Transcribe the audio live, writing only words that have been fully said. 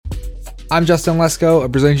I'm Justin Lesko, a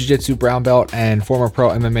Brazilian Jiu-Jitsu brown belt and former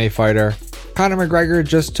pro MMA fighter. Conor McGregor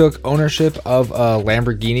just took ownership of a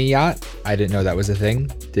Lamborghini yacht. I didn't know that was a thing.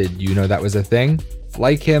 Did you know that was a thing?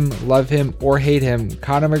 Like him, love him, or hate him,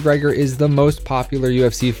 Conor McGregor is the most popular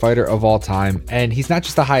UFC fighter of all time, and he's not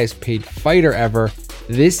just the highest paid fighter ever.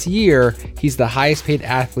 This year, he's the highest paid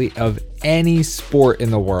athlete of any sport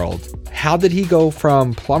in the world. How did he go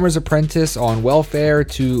from plumber's apprentice on welfare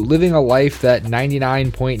to living a life that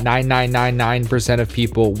 99.9999% of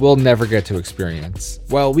people will never get to experience?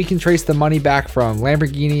 Well, we can trace the money back from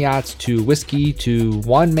Lamborghini yachts to whiskey to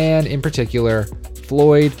one man in particular,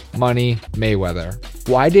 Floyd Money Mayweather.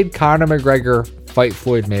 Why did Conor McGregor fight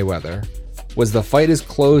Floyd Mayweather? Was the fight as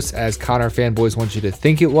close as Conor fanboys want you to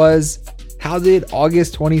think it was? How did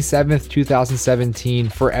August 27th, 2017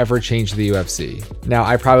 forever change the UFC? Now,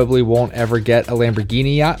 I probably won't ever get a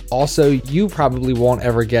Lamborghini yacht. Also, you probably won't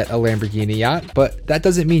ever get a Lamborghini yacht, but that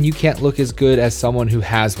doesn't mean you can't look as good as someone who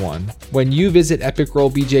has one. When you visit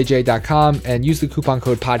epicrollbjj.com and use the coupon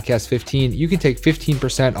code podcast15, you can take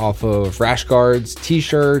 15% off of rash guards,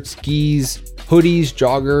 t-shirts, gis, hoodies,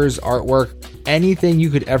 joggers, artwork, anything you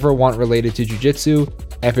could ever want related to jiu-jitsu.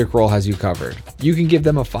 Epic Roll has you covered. You can give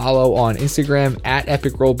them a follow on Instagram at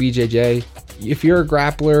epicrollbjj. If you're a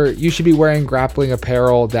grappler, you should be wearing grappling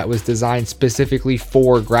apparel that was designed specifically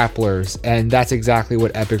for grapplers, and that's exactly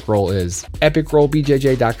what Epic Roll is.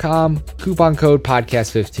 epicrollbjj.com, coupon code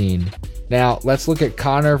podcast15. Now, let's look at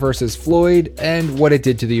Conor versus Floyd and what it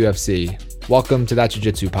did to the UFC. Welcome to That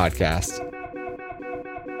Jiu-Jitsu Podcast.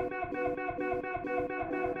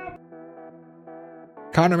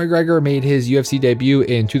 Conor McGregor made his UFC debut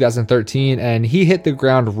in 2013 and he hit the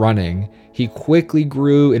ground running. He quickly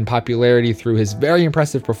grew in popularity through his very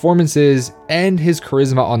impressive performances and his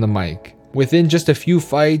charisma on the mic. Within just a few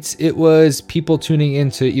fights, it was people tuning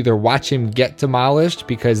in to either watch him get demolished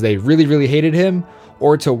because they really hated him,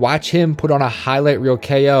 or to watch him put on a highlight reel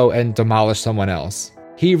KO and demolish someone else.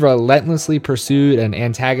 He relentlessly pursued and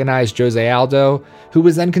antagonized Jose Aldo, who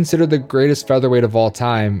was then considered the greatest featherweight of all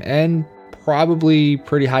time, and probably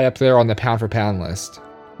pretty high up there on the pound for pound list.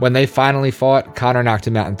 When they finally fought, Conor knocked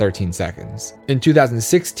him out in 13 seconds. In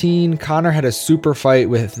 2016, Conor had a super fight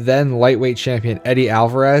with then lightweight champion Eddie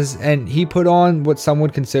Alvarez, and he put on what some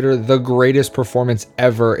would consider the greatest performance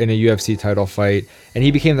ever in a UFC title fight, and he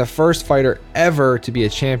became the first fighter ever to be a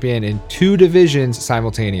champion in two divisions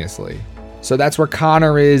simultaneously. So that's where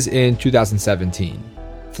Conor is in 2017.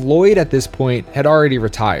 Floyd at this point had already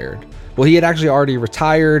retired. Well, he had actually already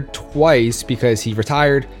retired twice because he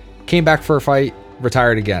retired, came back for a fight,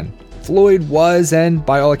 retired again. Floyd was, and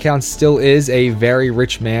by all accounts still is, a very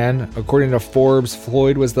rich man. According to Forbes,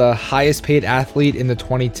 Floyd was the highest paid athlete in the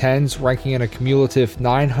 2010s, ranking in a cumulative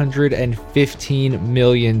 $915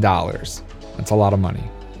 million. That's a lot of money.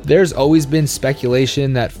 There's always been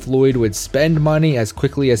speculation that Floyd would spend money as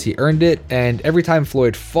quickly as he earned it, and every time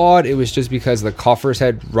Floyd fought, it was just because the coffers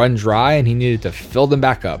had run dry and he needed to fill them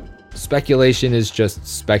back up. Speculation is just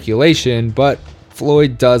speculation, but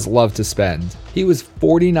Floyd does love to spend. He was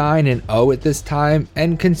 49-0 at this time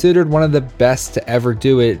and considered one of the best to ever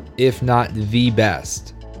do it, if not the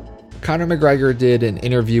best. Conor McGregor did an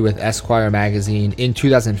interview with Esquire magazine in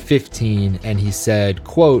 2015 and he said,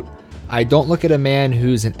 quote, "I don't look at a man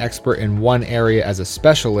who's an expert in one area as a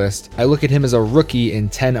specialist. I look at him as a rookie in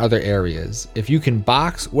 10 other areas. If you can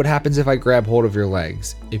box, what happens if I grab hold of your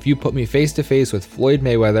legs? If you put me face to face with Floyd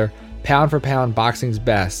Mayweather, pound for pound, boxing's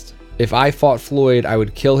best. If I fought Floyd, I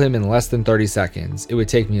would kill him in less than 30 seconds. It would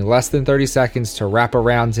take me less than 30 seconds to wrap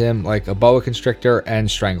around him like a boa constrictor and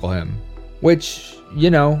strangle him." Which,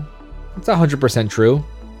 it's 100% true.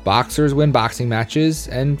 Boxers win boxing matches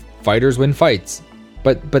and fighters win fights.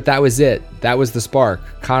 But that was it. That was the spark.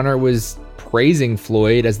 Conor was praising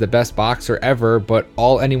Floyd as the best boxer ever, but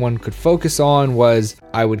all anyone could focus on was,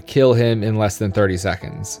 I would kill him in less than 30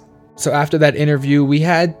 seconds. So after that interview, we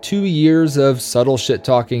had 2 years of subtle shit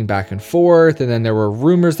talking back and forth, and then there were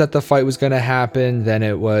rumors that the fight was going to happen, then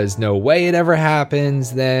it was no way it ever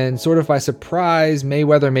happens, then sort of by surprise,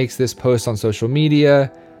 Mayweather makes this post on social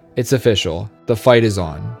media. It's official. The fight is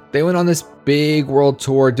on. They went on this big world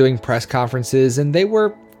tour doing press conferences, and they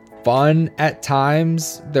were fun at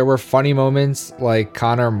times. There were funny moments like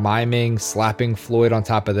Conor miming slapping Floyd on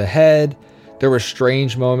top of the head. There were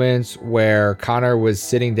strange moments where Conor was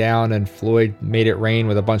sitting down and Floyd made it rain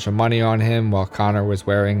with a bunch of money on him while Conor was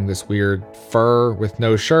wearing this weird fur with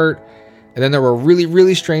no shirt. And then there were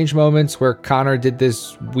really strange moments where Conor did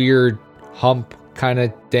this weird hump kind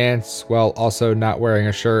of dance while also not wearing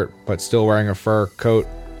a shirt but still wearing a fur coat.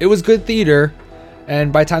 It was good theater,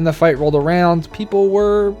 and by the time the fight rolled around, people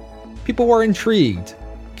were intrigued.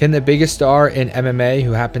 Can the biggest star in MMA,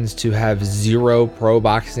 who happens to have zero pro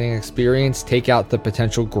boxing experience, take out the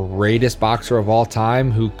potential greatest boxer of all time,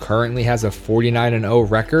 who currently has a 49-0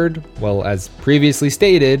 record? Well, as previously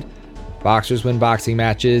stated, boxers win boxing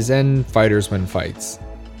matches and fighters win fights.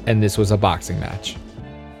 And this was a boxing match.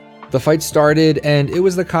 The fight started, and it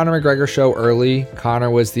was the Conor McGregor show early. Conor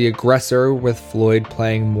was the aggressor, with Floyd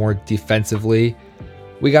playing more defensively.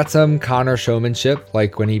 We got some Conor showmanship,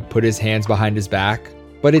 like when he put his hands behind his back.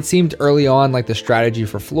 But it seemed early on like the strategy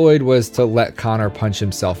for Floyd was to let Conor punch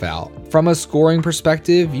himself out. From a scoring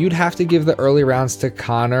perspective, you'd have to give the early rounds to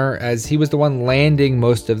Conor, as he was the one landing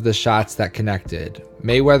most of the shots that connected.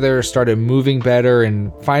 Mayweather started moving better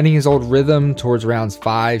and finding his old rhythm towards rounds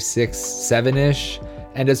 5, 6, 7-ish.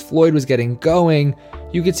 And as Floyd was getting going,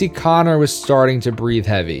 you could see Conor was starting to breathe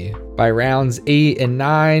heavy. By rounds 8 and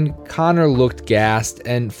 9, Conor looked gassed,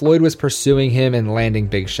 and Floyd was pursuing him and landing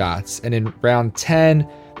big shots. And in round 10,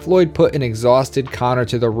 Floyd put an exhausted Conor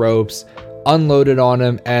to the ropes, unloaded on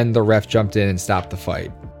him, and the ref jumped in and stopped the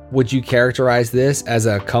fight. Would you characterize this as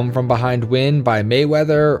a come-from-behind win by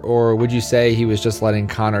Mayweather, or would you say he was just letting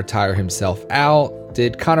Conor tire himself out?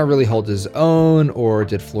 Did Conor really hold his own, or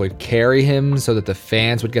did Floyd carry him so that the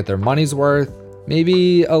fans would get their money's worth?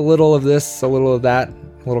 Maybe a little of this, a little of that, a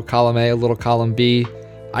little column A, a little column B.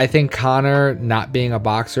 I think Conor, not being a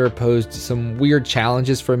boxer, posed some weird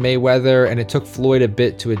challenges for Mayweather, and it took Floyd a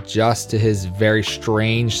bit to adjust to his very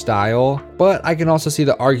strange style. But I can also see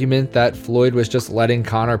the argument that Floyd was just letting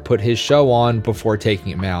Conor put his show on before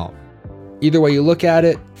taking him out. Either way you look at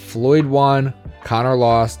it, Floyd won, Conor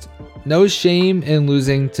lost. No shame in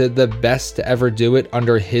losing to the best to ever do it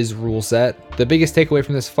under his rule set. The biggest takeaway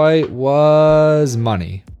from this fight was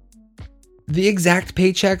money. The exact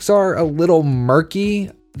paychecks are a little murky.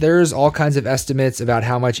 There's all kinds of estimates about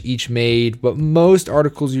how much each made, but most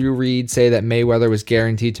articles you read say that Mayweather was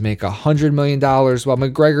guaranteed to make $100 million, while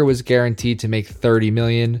McGregor was guaranteed to make $30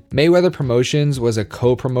 million. Mayweather Promotions was a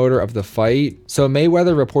co-promoter of the fight, so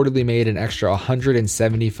Mayweather reportedly made an extra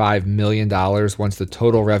 $175 million once the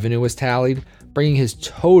total revenue was tallied, bringing his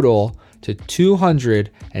total to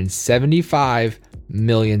 $275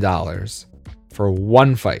 million for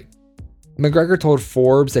one fight. McGregor told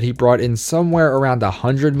Forbes that he brought in somewhere around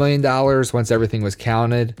 $100 million once everything was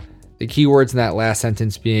counted. The key words in that last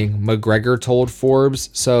sentence being McGregor told Forbes,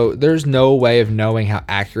 so there's no way of knowing how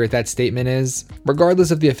accurate that statement is. Regardless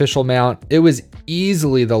of the official amount, it was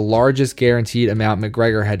easily the largest guaranteed amount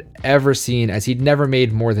McGregor had ever seen, as he'd never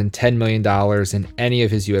made more than $10 million in any of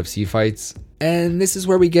his UFC fights. And this is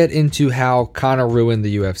where we get into how Conor ruined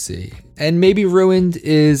the UFC. And maybe ruined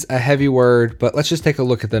is a heavy word, but let's just take a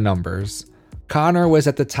look at the numbers. Conor was,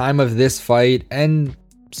 at the time of this fight, and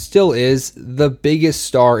still is, the biggest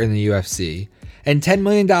star in the UFC. And $10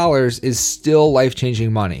 million is still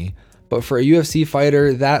life-changing money. But for a UFC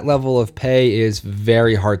fighter, that level of pay is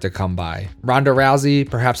very hard to come by. Ronda Rousey,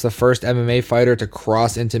 perhaps the first MMA fighter to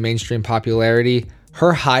cross into mainstream popularity,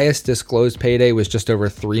 her highest disclosed payday was just over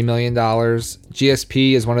 $3 million.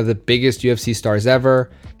 GSP is one of the biggest UFC stars ever.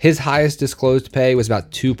 His highest disclosed pay was about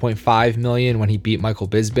 $2.5 million when he beat Michael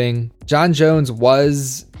Bisping. Jon Jones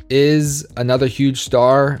is another huge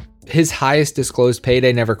star. His highest disclosed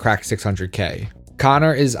payday never cracked $600K.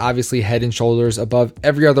 Conor is obviously head and shoulders above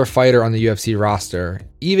every other fighter on the UFC roster.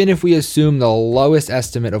 Even if we assume the lowest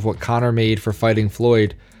estimate of what Conor made for fighting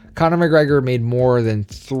Floyd, Conor McGregor made more than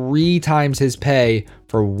 3 times his pay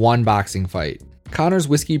for one boxing fight. Conor's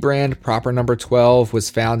whiskey brand, Proper No. 12, was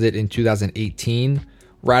founded in 2018.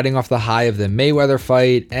 Riding off the high of the Mayweather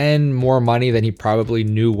fight and more money than he probably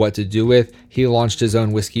knew what to do with, he launched his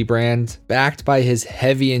own whiskey brand. Backed by his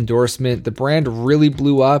heavy endorsement, the brand really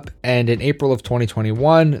blew up, and in April of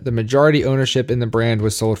 2021, the majority ownership in the brand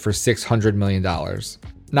was sold for $600 million.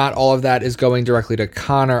 Not all of that is going directly to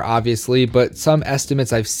Conor, obviously, but some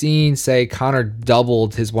estimates I've seen say Conor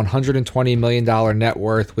doubled his $120 million net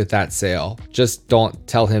worth with that sale. Just don't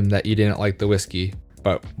tell him that you didn't like the whiskey,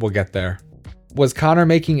 but we'll get there. Was Conor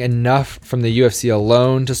making enough from the UFC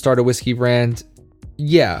alone to start a whiskey brand?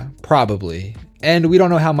 Yeah, probably. And we don't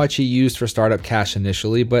know how much he used for startup cash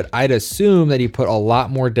initially, but I'd assume that he put a lot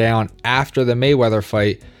more down after the Mayweather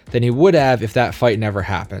fight than he would have if that fight never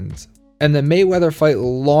happened. And the Mayweather fight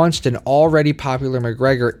launched an already popular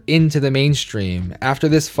McGregor into the mainstream. After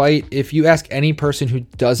this fight, if you ask any person who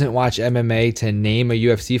doesn't watch MMA to name a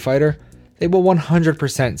UFC fighter, they will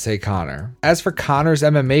 100% say Conor. As for Conor's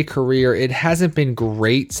MMA career, it hasn't been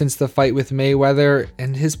great since the fight with Mayweather,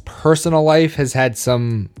 and his personal life has had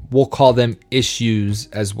some, we'll call them issues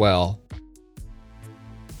as well.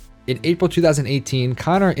 In April 2018,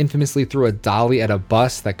 Conor infamously threw a dolly at a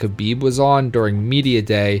bus that Khabib was on during media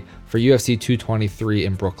day for UFC 223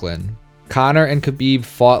 in Brooklyn. Conor and Khabib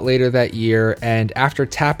fought later that year, and after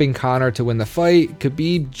tapping Conor to win the fight,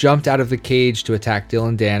 Khabib jumped out of the cage to attack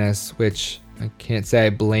Dylan Dennis, which I can't say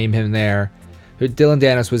I blame him there. Dylan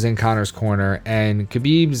Dennis was in Conor's corner, and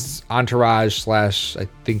Khabib's entourage / I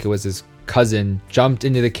think it was his cousin jumped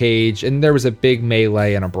into the cage, and there was a big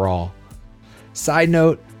melee and a brawl. Side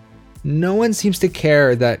note, no one seems to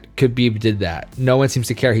care that Khabib did that. No one seems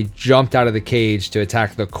to care he jumped out of the cage to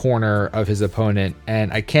attack the corner of his opponent,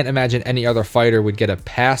 and I can't imagine any other fighter would get a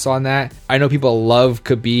pass on that. I know people love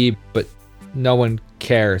Khabib, but no one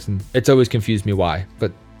cares, and it's always confused me why.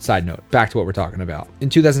 But side note, back to what we're talking about. In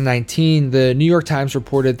 2019, the New York Times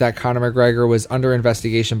reported that Conor McGregor was under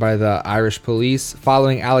investigation by the Irish police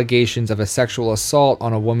following allegations of a sexual assault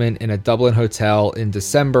on a woman in a Dublin hotel in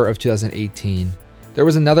December of 2018. There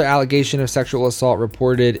was another allegation of sexual assault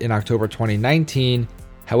reported in October 2019.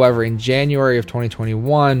 However, in January of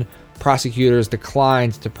 2021, prosecutors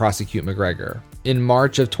declined to prosecute McGregor. In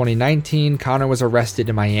March of 2019, Conor was arrested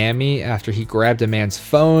in Miami after he grabbed a man's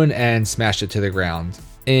phone and smashed it to the ground.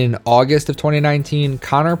 In August of 2019,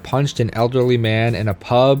 Conor punched an elderly man in a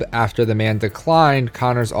pub after the man declined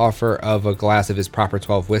Conor's offer of a glass of his Proper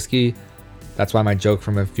 12 whiskey. That's why my joke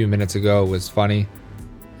from a few minutes ago was funny.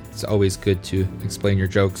 It's always good to explain your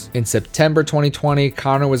jokes. In September 2020,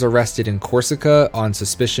 Conor was arrested in Corsica on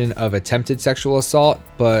suspicion of attempted sexual assault,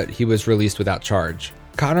 but he was released without charge.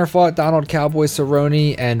 Conor fought Donald Cowboy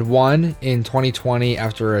Cerrone and won in 2020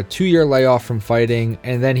 after a 2-year layoff from fighting,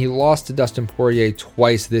 and then he lost to Dustin Poirier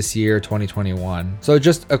twice this year, 2021. So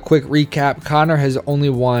just a quick recap, Conor has only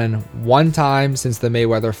won 1 time since the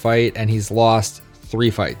Mayweather fight, and he's lost 3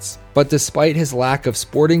 fights. But despite his lack of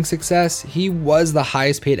sporting success, he was the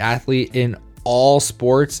highest paid athlete in all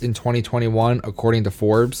sports in 2021, according to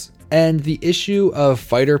Forbes. And the issue of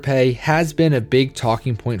fighter pay has been a big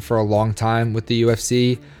talking point for a long time with the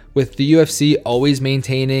UFC, with the UFC always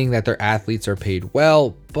maintaining that their athletes are paid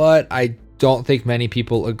well, but I don't think many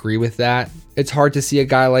people agree with that. It's hard to see a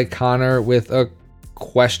guy like Conor with a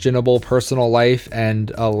questionable personal life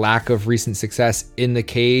and a lack of recent success in the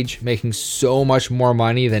cage making so much more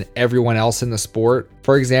money than everyone else in the sport.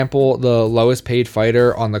 For example, the lowest paid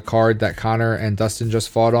fighter on the card that Conor and Dustin just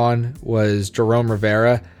fought on was Jerome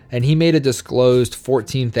Rivera, and he made a disclosed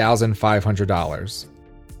 $14,500.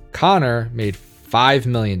 Conor made $5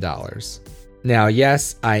 million. Now,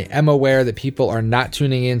 yes, I am aware that people are not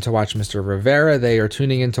tuning in to watch Mr. Rivera, they are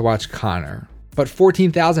tuning in to watch Conor. But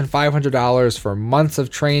 $14,500 for months of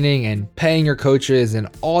training and paying your coaches and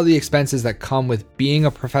all the expenses that come with being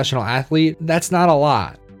a professional athlete, that's not a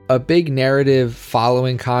lot. A big narrative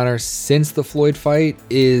following Conor since the Floyd fight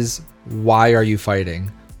is, why are you fighting?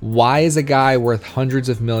 Why is a guy worth hundreds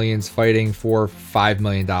of millions fighting for $5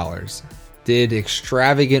 million? Did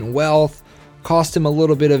extravagant wealth cost him a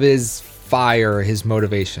little bit of his fire, his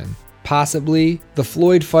motivation? Possibly. The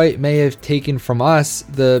Floyd fight may have taken from us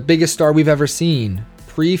the biggest star we've ever seen.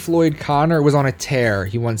 Pre-Floyd, Conor was on a tear.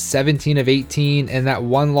 He won 17 of 18, and that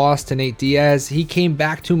one loss to Nate Diaz, he came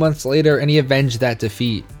back 2 months later and he avenged that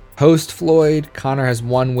defeat. Post-Floyd, Conor has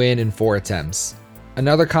 1 win in 4 attempts.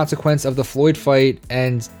 Another consequence of the Floyd fight,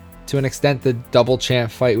 and to an extent the double champ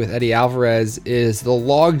fight with Eddie Alvarez, is the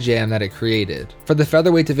logjam that it created. For the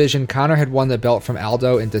featherweight division, Conor had won the belt from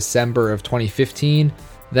Aldo in December of 2015,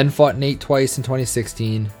 then fought Nate twice in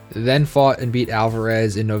 2016, then fought and beat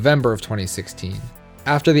Alvarez in November of 2016.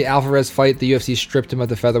 After the Alvarez fight, the UFC stripped him of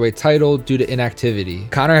the featherweight title due to inactivity.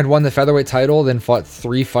 Conor had won the featherweight title, then fought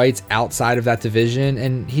 3 fights outside of that division,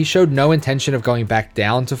 and he showed no intention of going back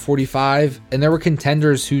down to 45, and there were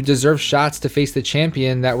contenders who deserved shots to face the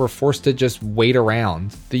champion that were forced to just wait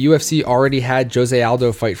around. The UFC already had Jose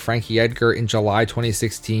Aldo fight Frankie Edgar in July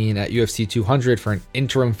 2016 at UFC 200 for an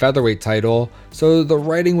interim featherweight title, so the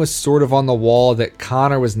writing was sort of on the wall that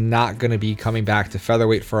Conor was not going to be coming back to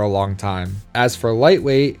featherweight for a long time. As for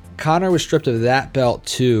lightweight, Conor was stripped of that belt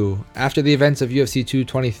too. After the events of UFC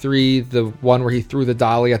 223, the one where he threw the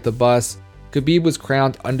dolly at the bus, Khabib was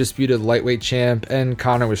crowned undisputed lightweight champ and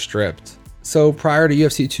Conor was stripped. So prior to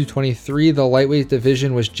UFC 223, the lightweight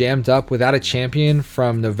division was jammed up without a champion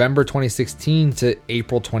from November 2016 to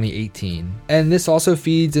April 2018. And this also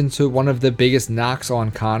feeds into one of the biggest knocks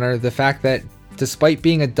on Conor, the fact that despite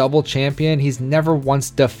being a double champion, he's never once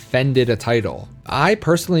defended a title. I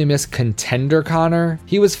personally miss Contender Conor.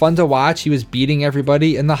 He was fun to watch, he was beating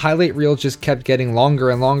everybody, and the highlight reel just kept getting longer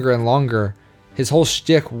and longer and longer. His whole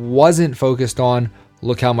shtick wasn't focused on,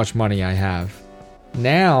 look how much money I have.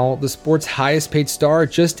 Now, the sport's highest paid star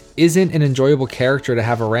just isn't an enjoyable character to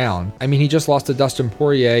have around. I mean, he just lost to Dustin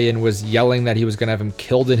Poirier and was yelling that he was going to have him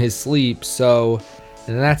killed in his sleep, so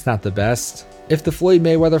that's not the best. If the Floyd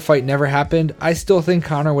Mayweather fight never happened, I still think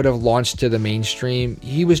Conor would have launched to the mainstream.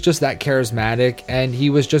 He was just that charismatic, and he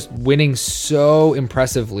was just winning so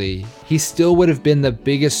impressively. He still would have been the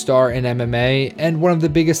biggest star in MMA and one of the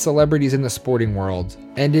biggest celebrities in the sporting world.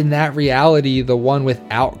 And in that reality, the one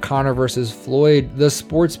without Conor versus Floyd, the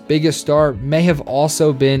sport's biggest star may have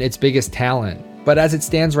also been its biggest talent. But as it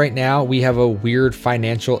stands right now, we have a weird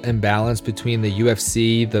financial imbalance between the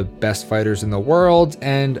UFC, the best fighters in the world,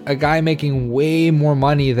 and a guy making way more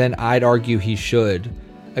money than I'd argue he should.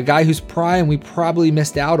 A guy whose prime we probably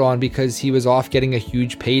missed out on because he was off getting a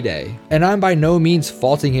huge payday. And I'm by no means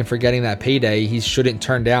faulting him for getting that payday. He shouldn't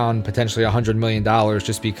turn down potentially $100 million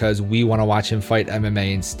just because we want to watch him fight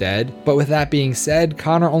MMA instead. But with that being said,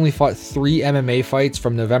 Conor only fought 3 MMA fights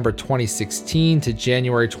from November 2016 to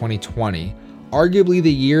January 2020. Arguably the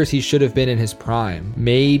years he should have been in his prime.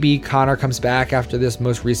 Maybe Conor comes back after this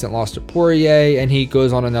most recent loss to Poirier and he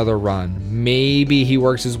goes on another run. Maybe he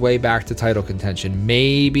works his way back to title contention.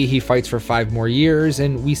 Maybe he fights for 5 more years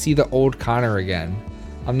and we see the old Conor again.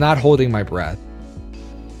 I'm not holding my breath.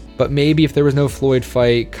 But maybe if there was no Floyd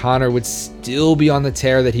fight, Conor would still be on the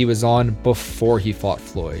tear that he was on before he fought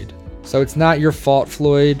Floyd. So it's not your fault,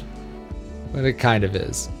 Floyd, but it kind of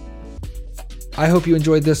is. I hope you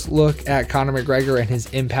enjoyed this look at Conor McGregor and his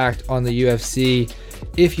impact on the UFC.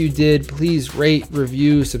 If you did, please rate,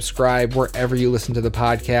 review, subscribe wherever you listen to the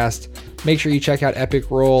podcast. Make sure you check out Epic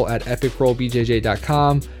Roll at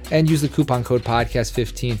epicrollbjj.com and use the coupon code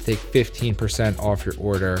podcast15 to take 15% off your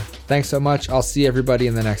order. Thanks so much. I'll see everybody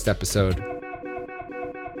in the next episode.